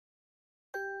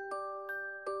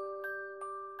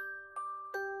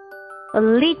A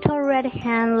little red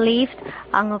hen lived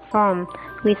on a farm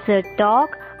with a dog,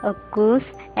 a goose,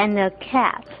 and a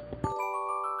cat.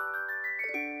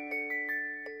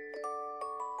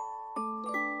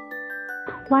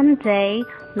 One day,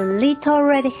 the little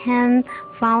red hen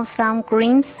found some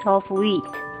grains of wheat.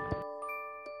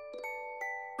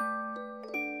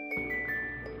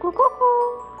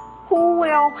 Cuckoo, who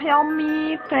will help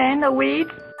me plant the wheat?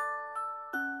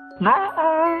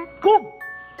 Cúp.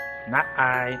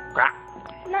 Quack.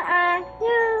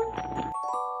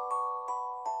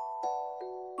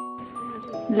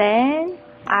 Then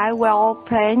I will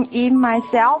plant it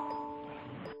myself.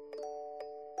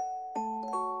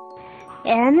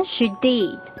 And she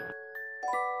did.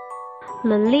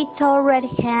 The little red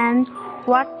hen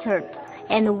watered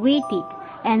and weeded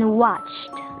and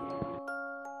watched.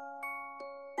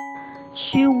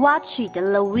 She watched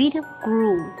the wheat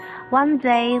grow. One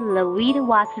day the wheat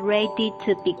was ready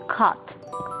to be cut.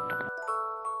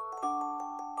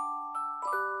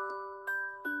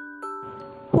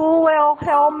 Who will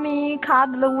help me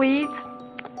cut the wheat?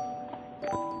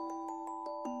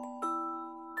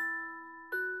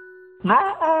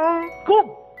 Cúp.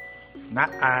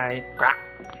 Quack.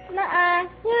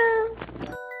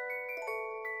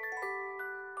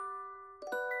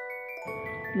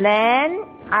 Then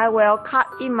I will cut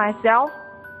it myself.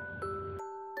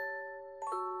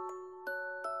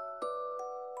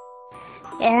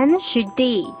 And she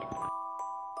did.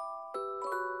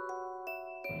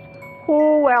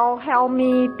 Who will help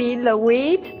me beat the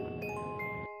wheat?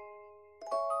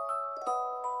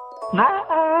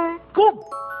 Cúp.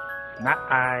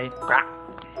 Quack.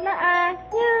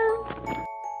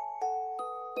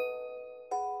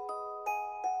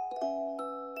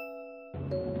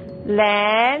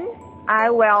 Then I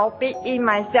will beat it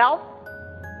myself.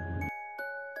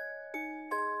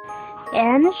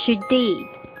 And she did.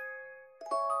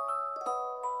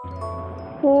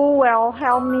 Who will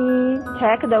help me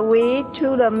take the wheat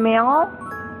to the mill?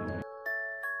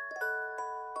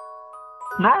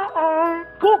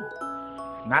 Cúp.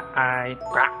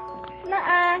 Quack.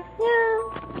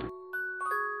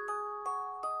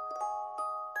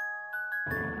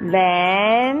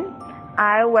 Then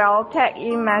I will take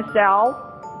it myself.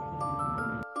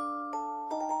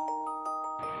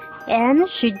 And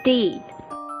she did.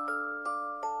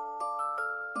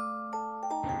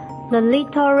 The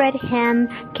little red hen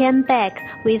came back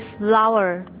with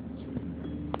flour.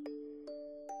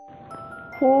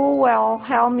 Who will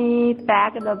help me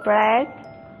bake the bread?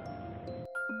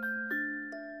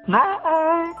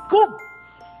 Cúp.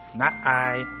 Quack.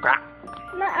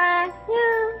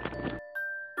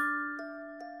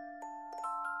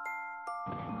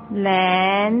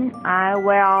 Then I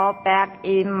will bake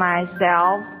it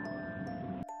myself.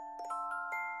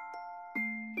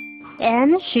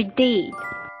 And she did.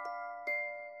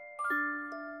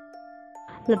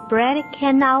 The bread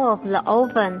came out of the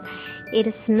oven.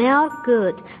 It smelled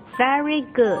good, very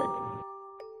good.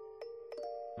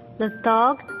 The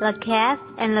dog, the cat,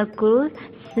 and the goose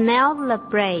smelled the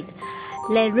bread.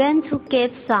 They ran to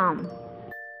get some.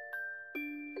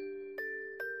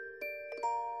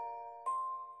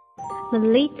 The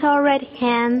little red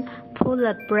hen put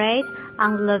the bread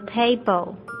on the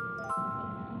table.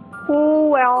 Who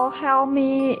will help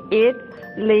me eat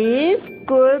this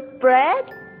good bread?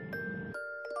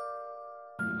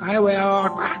 I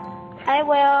will. I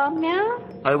will, meow.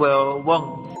 I will.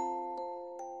 Won't.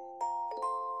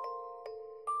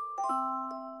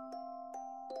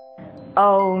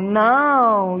 Oh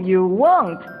no, you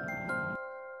won't.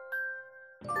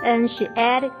 And she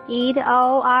ate it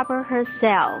all up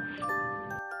herself.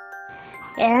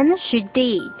 And she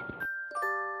did.